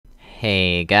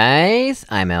Hey guys,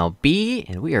 I'm LB,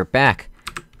 and we are back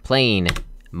playing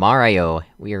Mario.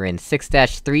 We are in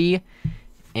 6-3,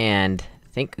 and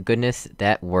thank goodness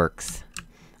that works.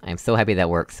 I'm so happy that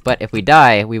works. But if we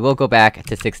die, we will go back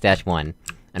to 6-1,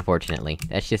 unfortunately.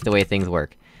 That's just the way things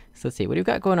work. So let's see, what do we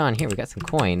got going on here? We got some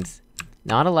coins.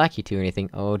 Not a lucky 2 or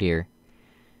anything. Oh dear.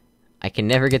 I can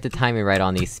never get the timing right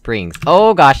on these springs.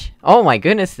 Oh gosh! Oh my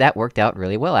goodness, that worked out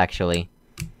really well, actually.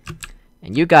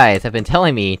 And you guys have been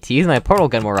telling me to use my portal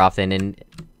gun more often, and...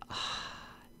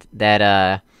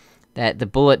 that the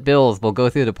bullet bills will go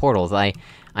through the portals. I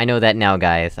know that now,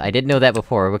 guys. I didn't know that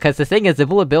before, because the thing is, the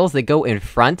bullet bills, they go in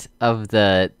front of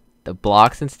the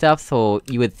blocks and stuff, so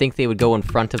you would think they would go in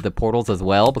front of the portals as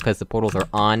well, because the portals are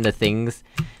on the things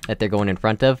that they're going in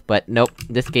front of, but nope,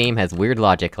 this game has weird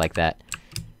logic like that.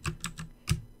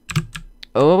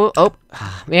 Oh,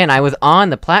 man, I was on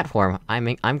the platform.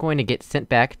 I'm going to get sent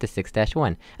back to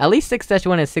 6-1. At least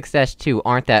 6-1 and 6-2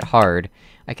 aren't that hard.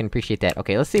 I can appreciate that.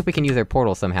 Okay, let's see if we can use our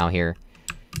portal somehow here.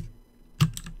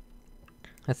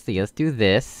 Let's see, let's do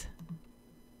this.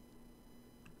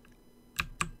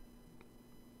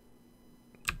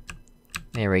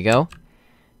 There we go.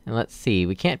 And let's see,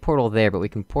 we can't portal there, but we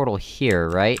can portal here,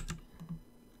 right?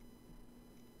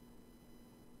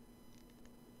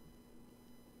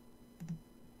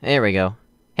 There we go.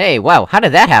 Hey, wow, how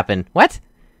did that happen? What?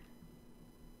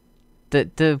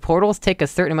 The portals take a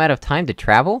certain amount of time to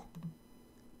travel?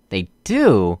 They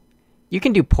do? You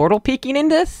can do portal peeking in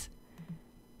this?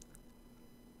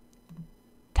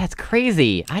 That's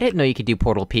crazy! I didn't know you could do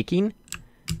portal peeking.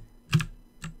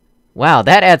 Wow,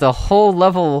 that adds a whole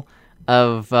level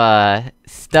of,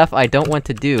 stuff I don't want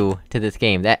to do to this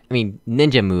game. I mean,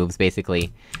 ninja moves,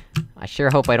 basically. I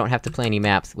sure hope I don't have to play any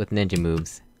maps with ninja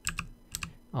moves.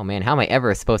 Oh man, how am I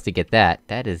ever supposed to get that?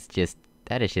 That is just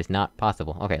not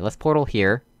possible. Okay, let's portal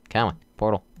here. Come on.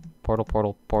 Portal. Portal,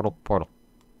 portal, portal, portal.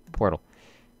 Portal.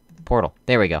 Portal.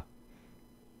 There we go.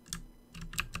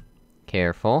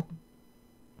 Careful.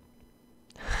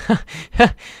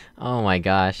 Oh my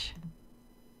gosh.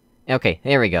 Okay,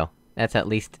 there we go. That's at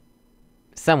least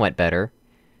somewhat better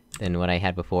than what I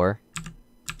had before.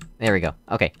 There we go.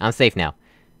 Okay, I'm safe now.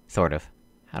 Sort of.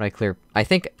 How do I clear— I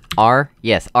think R?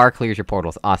 Yes, R clears your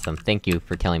portals. Awesome, thank you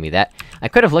for telling me that. I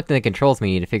could've looked in the controls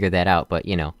menu to figure that out, but,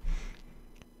 you know.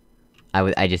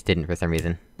 I just didn't for some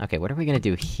reason. Okay, what are we gonna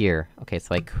do here? Okay,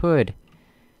 so I could—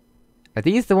 Are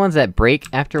these the ones that break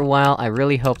after a while? I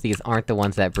really hope these aren't the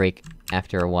ones that break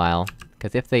after a while.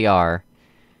 Cause if they are,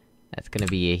 that's gonna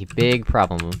be a big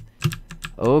problem.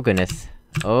 Oh goodness.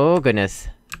 Oh goodness.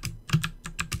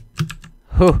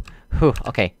 Whew, whew,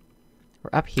 okay. We're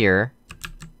up here.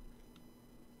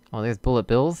 Oh, there's bullet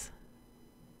bills?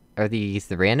 Are these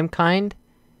the random kind?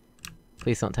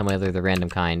 Please don't tell me they're the random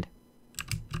kind.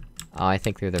 Oh, I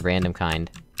think they're the random kind.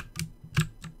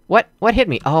 What? What hit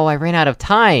me? Oh, I ran out of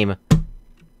time!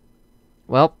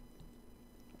 Well,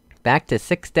 back to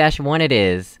 6-1 it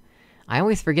is. I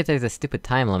always forget there's a stupid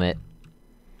time limit.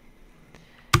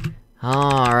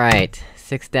 Alright,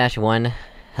 6-1,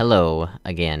 hello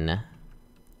again.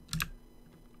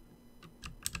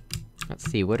 Let's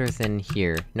see, what is in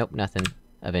here? Nope, nothing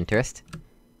of interest.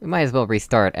 We might as well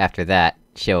restart after that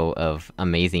show of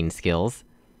amazing skills.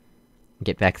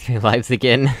 Get back 3 lives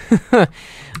again.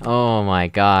 Oh my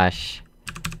gosh.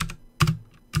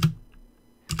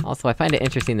 Also, I find it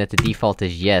interesting that the default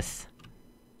is yes.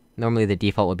 Normally the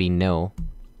default would be no.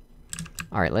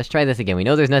 Alright, let's try this again. We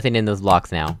know there's nothing in those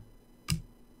blocks now.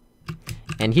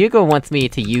 And Hugo wants me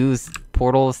to use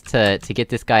portals to get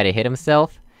this guy to hit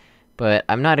himself. But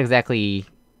I'm not exactly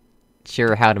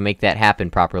sure how to make that happen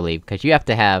properly, because you have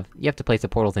to place the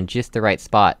portals in just the right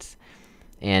spots.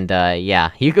 And,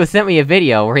 yeah, Hugo sent me a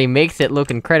video where he makes it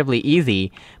look incredibly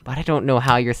easy, but I don't know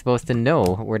how you're supposed to know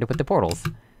where to put the portals.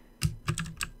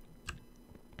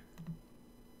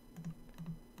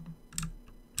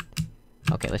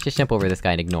 Okay, let's just jump over this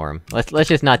guy and ignore him. Let's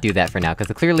just not do that for now, because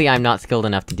clearly I'm not skilled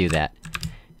enough to do that.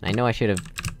 And I know I should've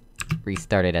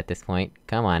restarted at this point.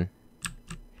 Come on.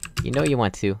 You know you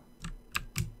want to.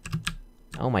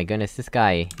 Oh my goodness, this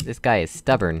guy is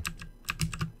stubborn.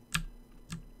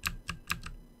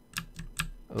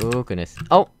 Oh goodness.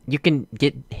 Oh! You can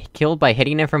get killed by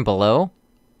hitting him from below?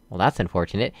 Well, that's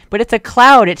unfortunate. But it's a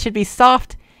cloud! It should be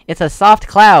soft! It's a soft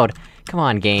cloud! Come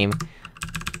on, game.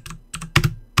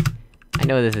 I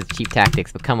know this is cheap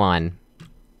tactics, but come on.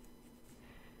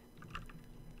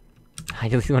 I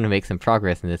just want to make some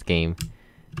progress in this game.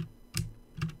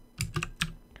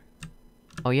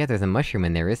 Oh yeah, there's a mushroom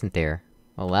in there, isn't there?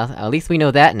 Well, at least we know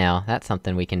that now. That's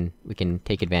something we can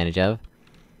take advantage of.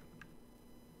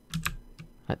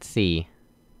 Let's see.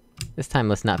 This time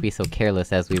let's not be so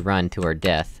careless as we run to our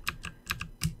death.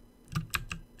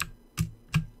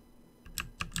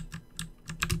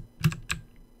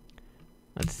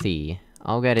 Let's see.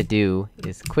 All we gotta do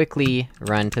is quickly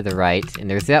run to the right, and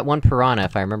there's that one piranha,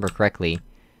 if I remember correctly.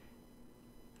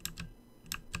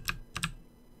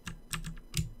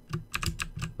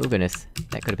 Ooh, goodness.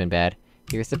 That could've been bad.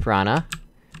 Here's the piranha.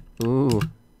 Ooh.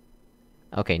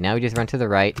 Okay, now we just run to the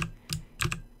right.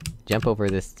 Jump over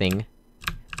this thing.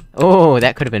 Oh,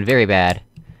 that could've been very bad.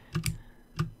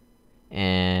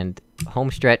 And... home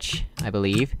stretch, I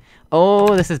believe.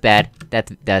 Oh, this is bad.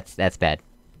 That's bad.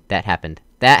 That happened.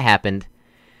 That happened!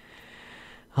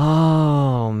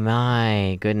 Oh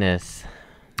my goodness.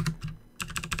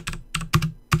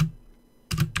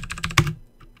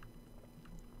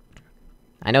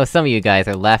 I know some of you guys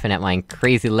are laughing at my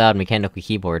crazy loud mechanical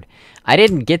keyboard. I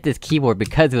didn't get this keyboard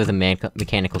because it was a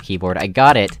mechanical keyboard, I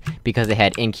got it because it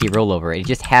had in-key rollover. It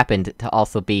just happened to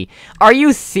also be— Are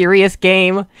you serious,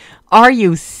 game?! Are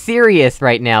you serious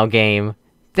right now, game?!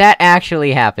 That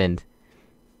actually happened.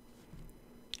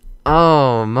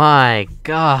 Oh my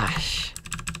gosh.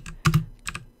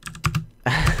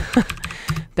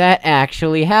 That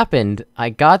actually happened!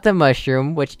 I got the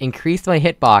mushroom, which increased my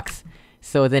hitbox,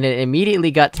 so then it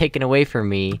immediately got taken away from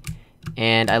me,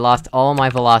 and I lost all my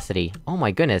velocity. Oh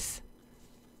my goodness.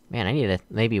 Man, I need to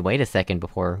maybe wait a second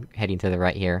before heading to the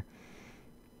right here.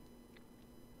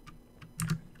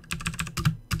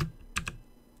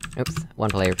 Oops,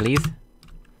 one player please.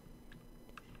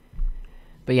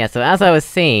 But yeah, so as I was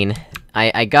saying,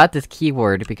 I got this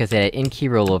keyboard because it had in-key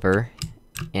rollover,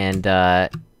 and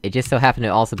it just so happened to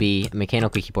also be a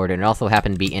mechanical keyboard, and it also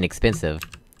happened to be inexpensive.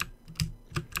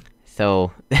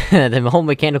 So, the whole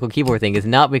mechanical keyboard thing is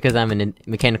not because I'm a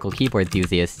mechanical keyboard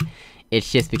enthusiast,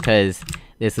 it's just because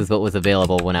this is what was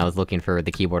available when I was looking for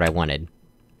the keyboard I wanted.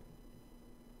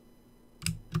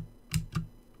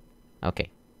 Okay.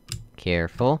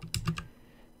 Careful.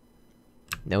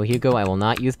 No, Hugo, I will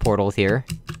not use portals here.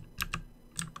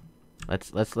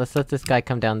 Let's let this guy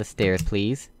come down the stairs,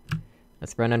 please.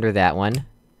 Let's run under that one.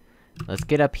 Let's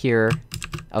get up here.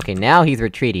 Okay, now he's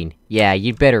retreating. Yeah,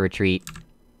 you'd better retreat.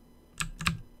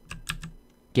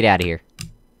 Get out of here.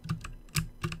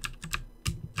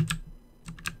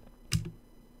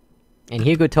 And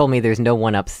Hugo told me there's no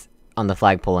one-ups on the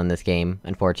flagpole in this game,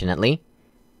 unfortunately.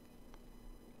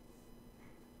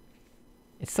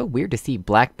 It's so weird to see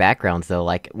black backgrounds, though,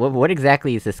 like, what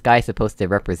exactly is the sky supposed to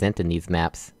represent in these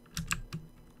maps?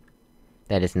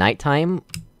 That it's nighttime?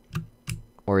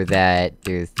 Or that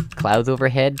there's clouds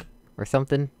overhead? Or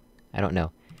something? I don't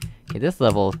know. Okay, this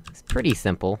level is pretty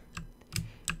simple.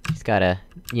 Just gotta,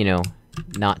 you know,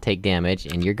 not take damage,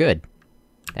 and you're good.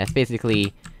 That's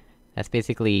basically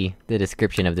the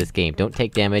description of this game. Don't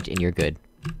take damage, and you're good.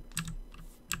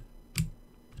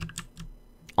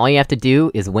 All you have to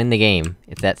do is win the game.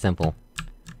 It's that simple.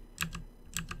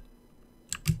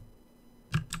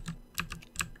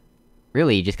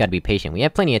 Really, you just gotta be patient. We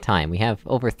have plenty of time. We have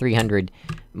over 300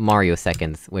 Mario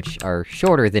seconds, which are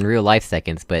shorter than real-life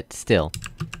seconds, but still.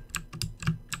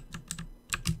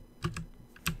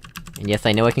 And yes,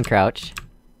 I know I can crouch.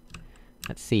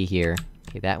 Let's see here.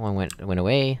 Okay, that one went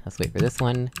away. Let's wait for this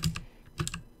one.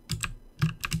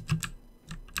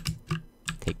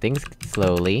 Take things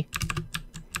slowly.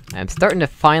 I'm starting to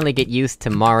finally get used to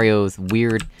Mario's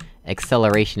weird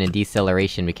acceleration and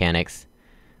deceleration mechanics.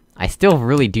 I still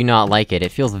really do not like it,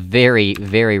 it feels very,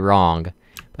 very wrong.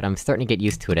 But I'm starting to get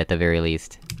used to it at the very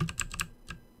least.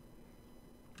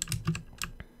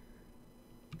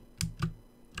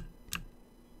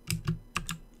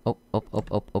 Oh, oh, oh,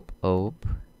 oh, oh, oh.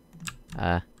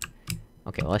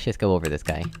 Okay, well let's just go over this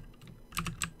guy.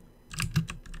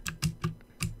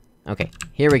 Okay,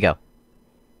 here we go.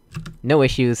 No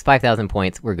issues, 5,000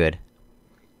 points, we're good.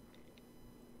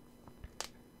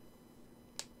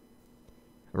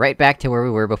 Right back to where we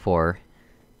were before.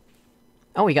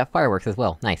 Oh, we got fireworks as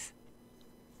well, nice.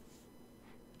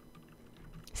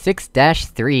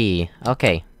 6-3,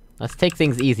 okay. Let's take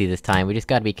things easy this time, we just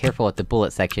gotta be careful at the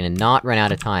bullet section and not run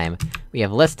out of time. We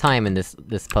have less time in this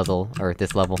puzzle, or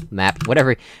this level, map,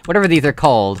 whatever these are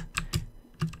called.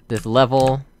 This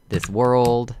level, this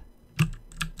world...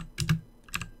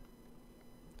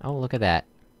 Oh, look at that.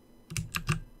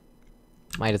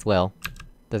 Might as well.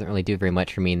 Doesn't really do very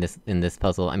much for me in this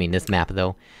puzzle, I mean this map,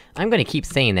 though. I'm gonna keep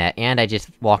saying that, and I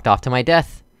just walked off to my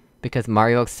death! Because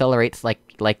Mario accelerates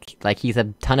like he's a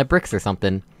ton of bricks or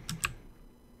something.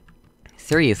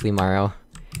 Seriously, Mario.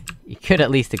 You could at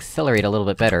least accelerate a little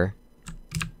bit better.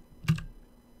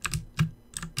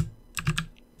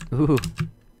 Ooh.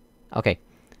 Okay.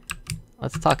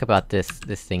 Let's talk about this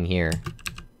thing here.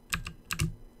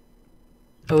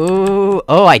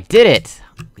 Oh, I did it!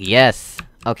 Yes!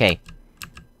 Okay.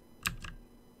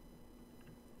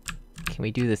 Can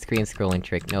we do the screen scrolling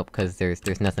trick? Nope, cause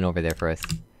there's nothing over there for us.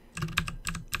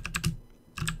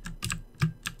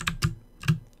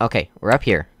 Okay, we're up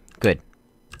here. Good.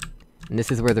 And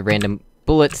this is where the random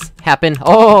bullets happen.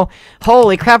 Oh!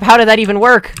 Holy crap, how did that even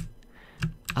work?!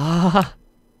 No!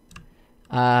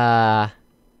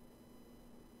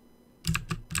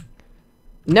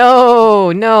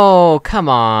 No! Come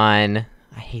on!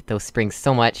 I hate those springs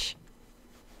so much.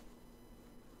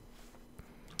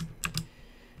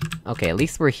 Okay, at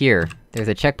least we're here. There's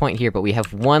a checkpoint here, but we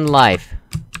have 1 life.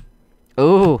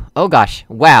 Ooh! Oh gosh!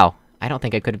 Wow! I don't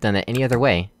think I could've done that any other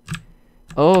way.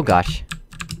 Oh gosh.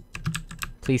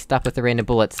 Please stop with the random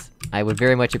bullets. I would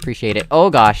very much appreciate it. Oh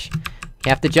gosh! You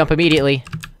have to jump immediately!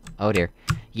 Oh dear.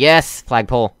 Yes!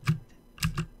 Flagpole!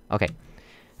 Okay.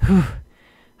 Whew.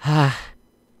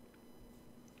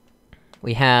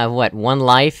 We have, what, 1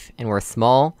 life, and we're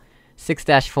small?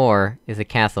 6-4 is a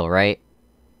castle, right?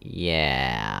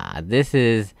 Yeah... This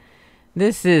is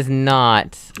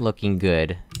not looking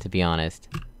good, to be honest.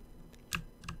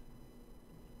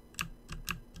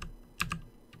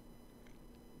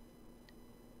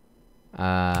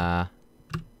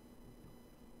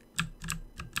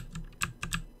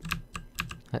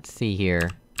 Let's see here.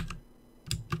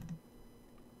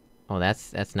 Oh,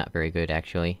 that's not very good,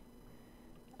 actually.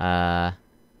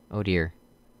 Oh dear.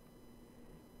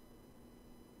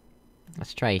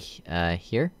 Let's try,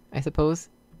 here, I suppose?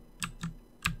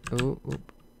 Ooh,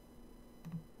 oop.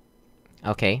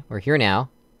 Okay, we're here now.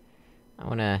 I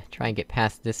wanna try and get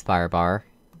past this fire bar.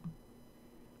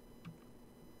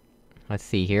 Let's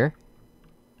see here.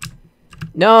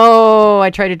 No! I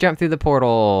tried to jump through the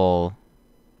portal!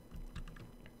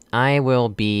 I will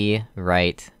be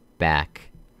right back.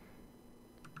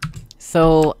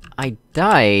 So, I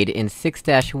died in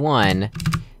 6-1,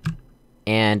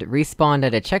 and respawned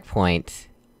at a checkpoint,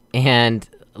 and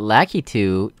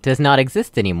Lakitu does not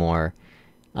exist anymore.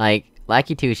 Like,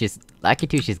 Lakitu's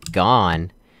just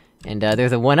gone. And,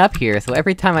 there's a 1-up here, so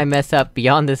every time I mess up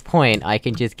beyond this point, I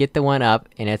can just get the 1-up,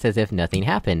 and it's as if nothing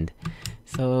happened.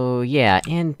 So, yeah,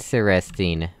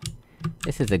 interesting.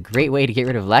 This is a great way to get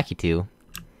rid of Lakitu.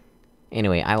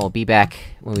 Anyway, I will be back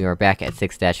when we are back at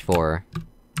 6-4.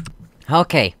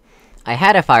 Okay. I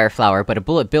had a fire flower, but a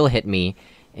bullet bill hit me,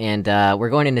 and, we're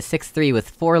going into 6-3 with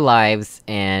 4 lives,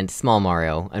 and small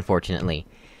Mario, unfortunately.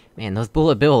 Man, those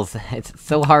bullet bills, it's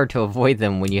so hard to avoid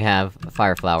them when you have a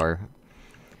fire flower.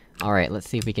 Alright, let's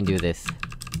see if we can do this.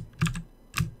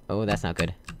 Oh, that's not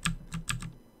good.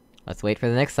 Let's wait for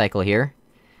the next cycle here.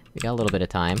 We got a little bit of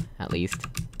time, at least.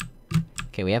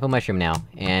 Okay, we have a mushroom now,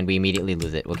 and we immediately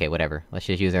lose it. Okay, whatever. Let's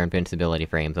just use our invincibility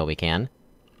frames while we can.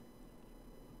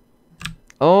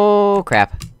 Oh,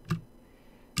 crap.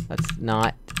 Let's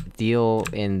not deal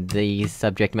in these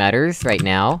subject matters right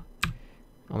now.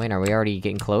 Oh man, are we already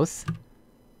getting close?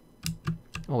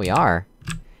 Oh, we are.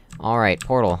 Alright,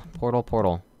 portal. Portal,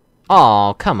 portal.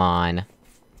 Oh, come on! At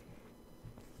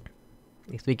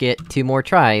least we get 2 more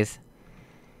tries.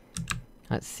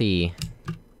 Let's see.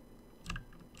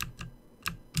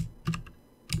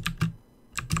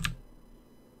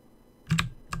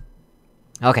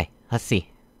 Okay, let's see.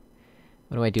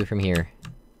 What do I do from here?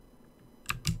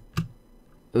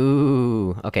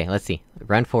 Ooh, okay, let's see.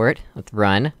 Run for it. Let's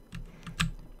run.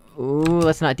 Ooh,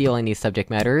 let's not deal in these subject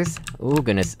matters. Ooh,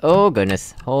 goodness. Oh,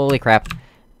 goodness. Holy crap.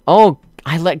 Oh!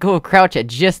 I let go of crouch at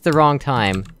just the wrong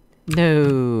time.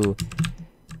 No.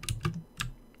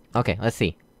 Okay, let's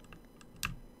see.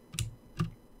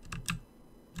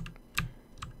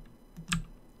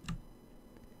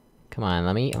 Come on,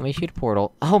 let me shoot a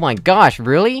portal. Oh my gosh,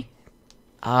 really?!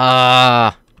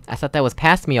 I thought that was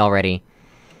past me already.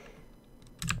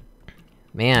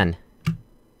 Man.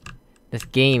 This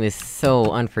game is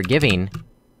so unforgiving.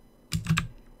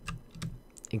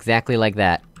 Exactly like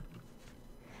that.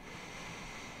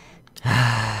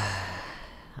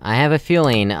 I have a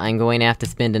feeling I'm going to have to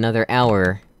spend another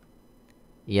hour.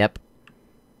 Yep.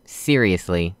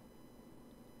 Seriously.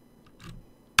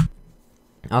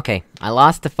 Okay, I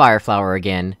lost the fire flower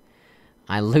again.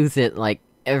 I lose it, like,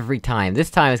 every time. This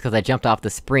time it's because I jumped off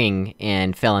the spring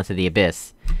and fell into the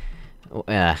abyss.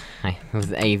 I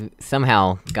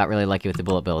somehow got really lucky with the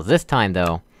bullet bills. This time,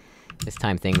 though, this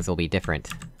time things will be different.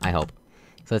 I hope.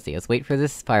 So let's see, let's wait for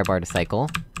this fire bar to cycle.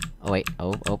 Oh wait,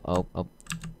 oh.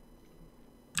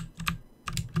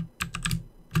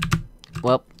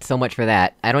 Well, so much for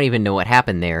that. I don't even know what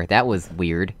happened there. That was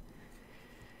weird.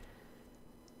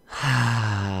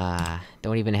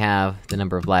 Don't even have the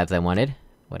number of lives I wanted.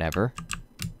 Whatever.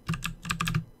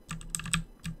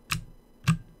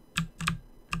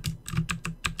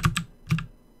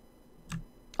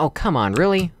 Oh, come on,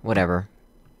 really? Whatever.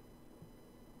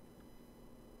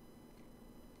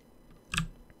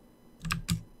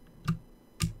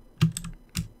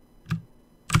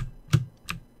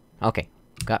 Okay,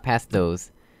 got past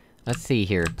those. Let's see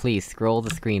here, please, scroll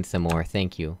the screen some more,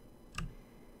 thank you.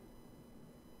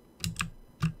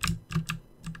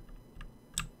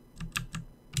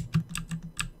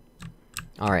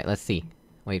 Alright, let's see.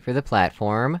 Wait for the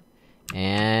platform.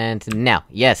 And now!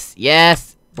 Yes!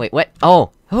 Yes! Wait, what?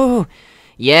 Oh! Oh!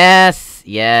 Yes!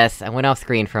 Yes! I went off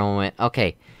screen for a moment.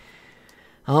 Okay.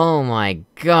 Oh my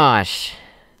gosh.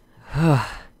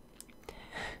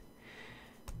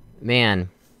 Man.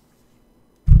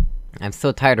 I'm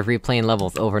so tired of replaying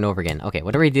levels over and over again. Okay,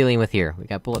 what are we dealing with here? We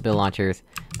got bullet bill launchers.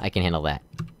 I can handle that.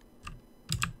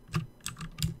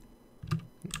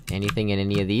 Anything in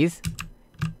any of these?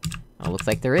 Oh, looks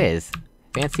like there is.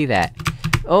 Fancy that.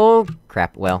 Oh,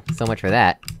 crap. Well, so much for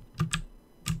that.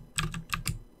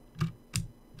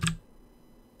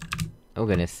 Oh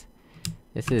goodness.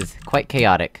 This is quite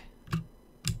chaotic.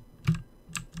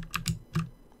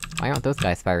 Why aren't those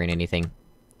guys firing anything?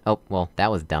 Oh, well, that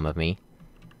was dumb of me.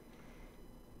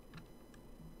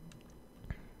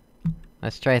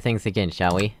 Let's try things again,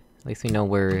 shall we? At least we know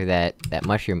where that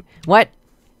mushroom— What?!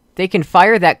 They can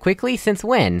fire that quickly? Since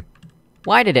when?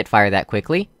 Why did it fire that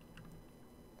quickly?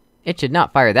 It should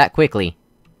not fire that quickly.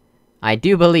 I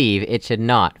do believe it should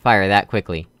not fire that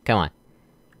quickly. Come on.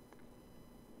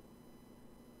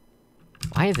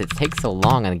 Why does it take so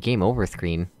long on the game over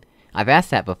screen? I've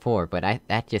asked that before, but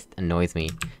that just annoys me.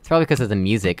 It's probably because of the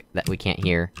music that we can't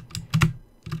hear.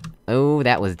 Oh,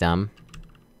 that was dumb.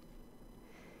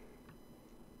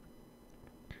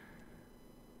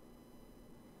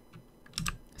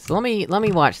 So let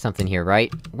me watch something here,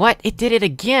 right? What? It did it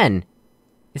again!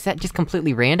 Is that just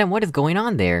completely random? What is going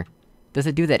on there? Does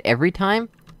it do that every time?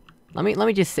 Let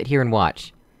me just sit here and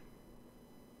watch.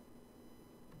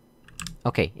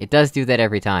 Okay, it does do that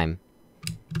every time.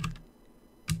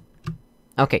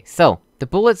 Okay, so, the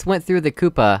bullets went through the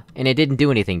Koopa, and it didn't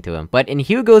do anything to him. But in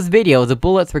Hugo's video, the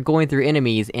bullets were going through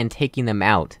enemies and taking them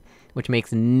out. Which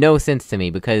makes no sense to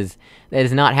me, because that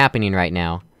is not happening right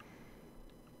now.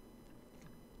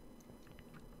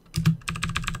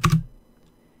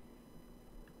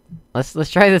 Let's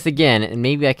try this again, and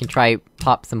maybe I can try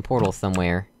pop some portals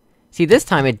somewhere. See, this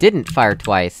time it didn't fire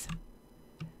twice.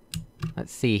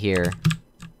 Let's see here.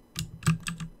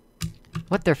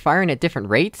 What, they're firing at different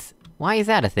rates? Why is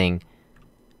that a thing?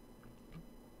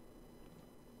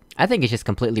 I think it's just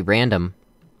completely random.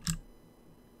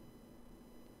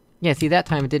 Yeah, see, that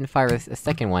time it didn't fire a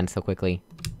second one so quickly.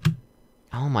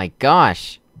 Oh my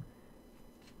gosh!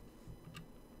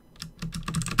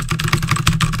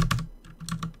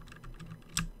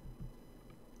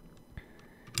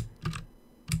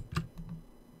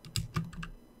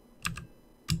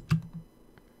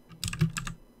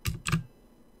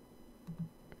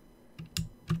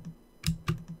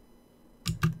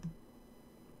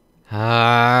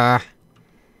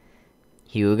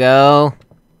 Hugo?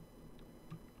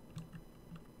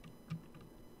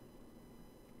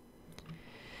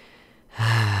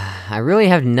 I really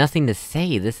have nothing to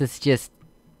say, this is just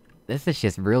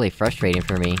really frustrating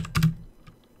for me.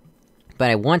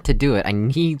 But I want to do it, I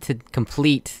need to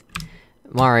complete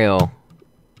Mario.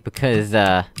 Because,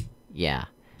 yeah.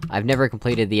 I've never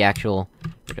completed the actual—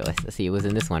 let's see, it was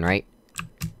in this one, right?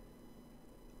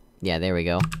 Yeah, there we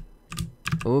go.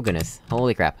 Oh goodness,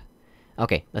 holy crap.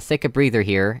 Okay, let's take a breather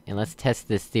here, and let's test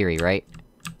this theory, right?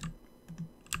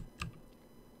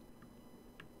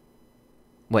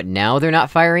 What, now they're not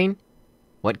firing?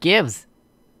 What gives?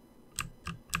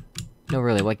 No,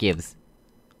 really, what gives?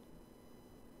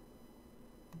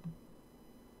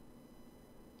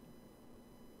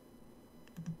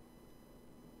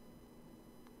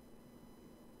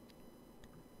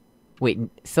 Wait,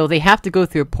 so they have to go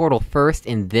through a portal first,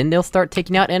 and then they'll start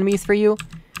taking out enemies for you?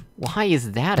 Why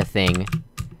is that a thing?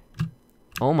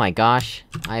 Oh my gosh,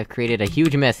 I have created a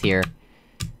huge mess here.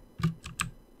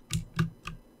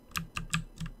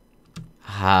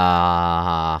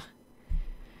 Ah.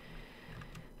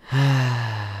 I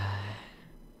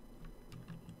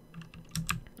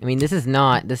mean, this does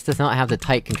not have the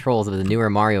tight controls of the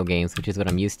newer Mario games, which is what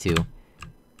I'm used to.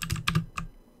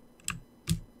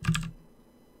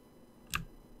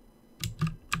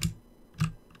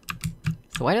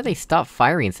 So why do they stop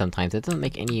firing sometimes? It doesn't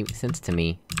make any sense to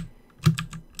me.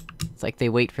 It's like they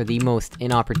wait for the most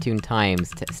inopportune times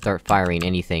to start firing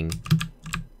anything.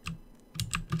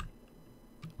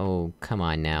 Oh, come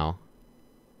on now.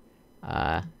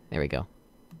 There we go.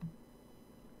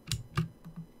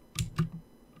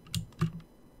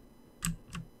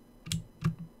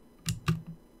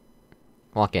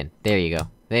 Walk in. There you go.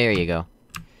 There you go.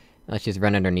 Let's just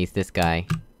run underneath this guy.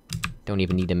 Don't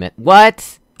even need to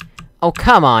What?! Oh,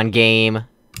 come on, game!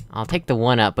 I'll take the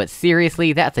 1-up, but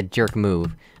seriously? That's a jerk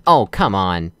move. Oh, come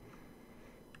on!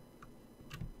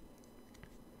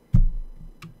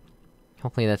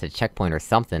 Hopefully that's a checkpoint or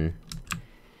something.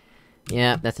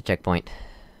 Yeah, that's a checkpoint.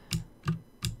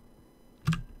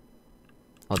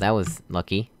 Oh, that was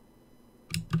lucky.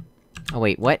 Oh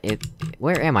wait, what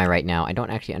where am I right now? I don't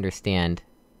actually understand.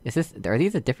 Are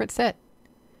these a different set?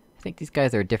 I think these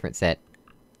guys are a different set.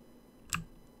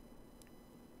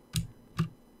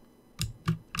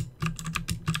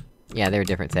 Yeah, they're a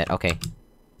different set, okay.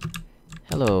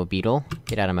 Hello, beetle.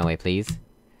 Get out of my way, please.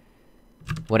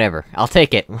 Whatever, I'll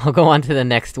take it! We'll go on to the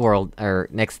next world, or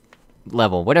next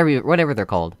level, whatever they're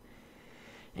called.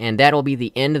 And that'll be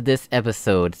the end of this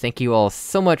episode. Thank you all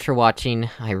so much for watching,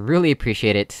 I really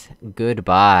appreciate it.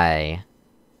 Goodbye.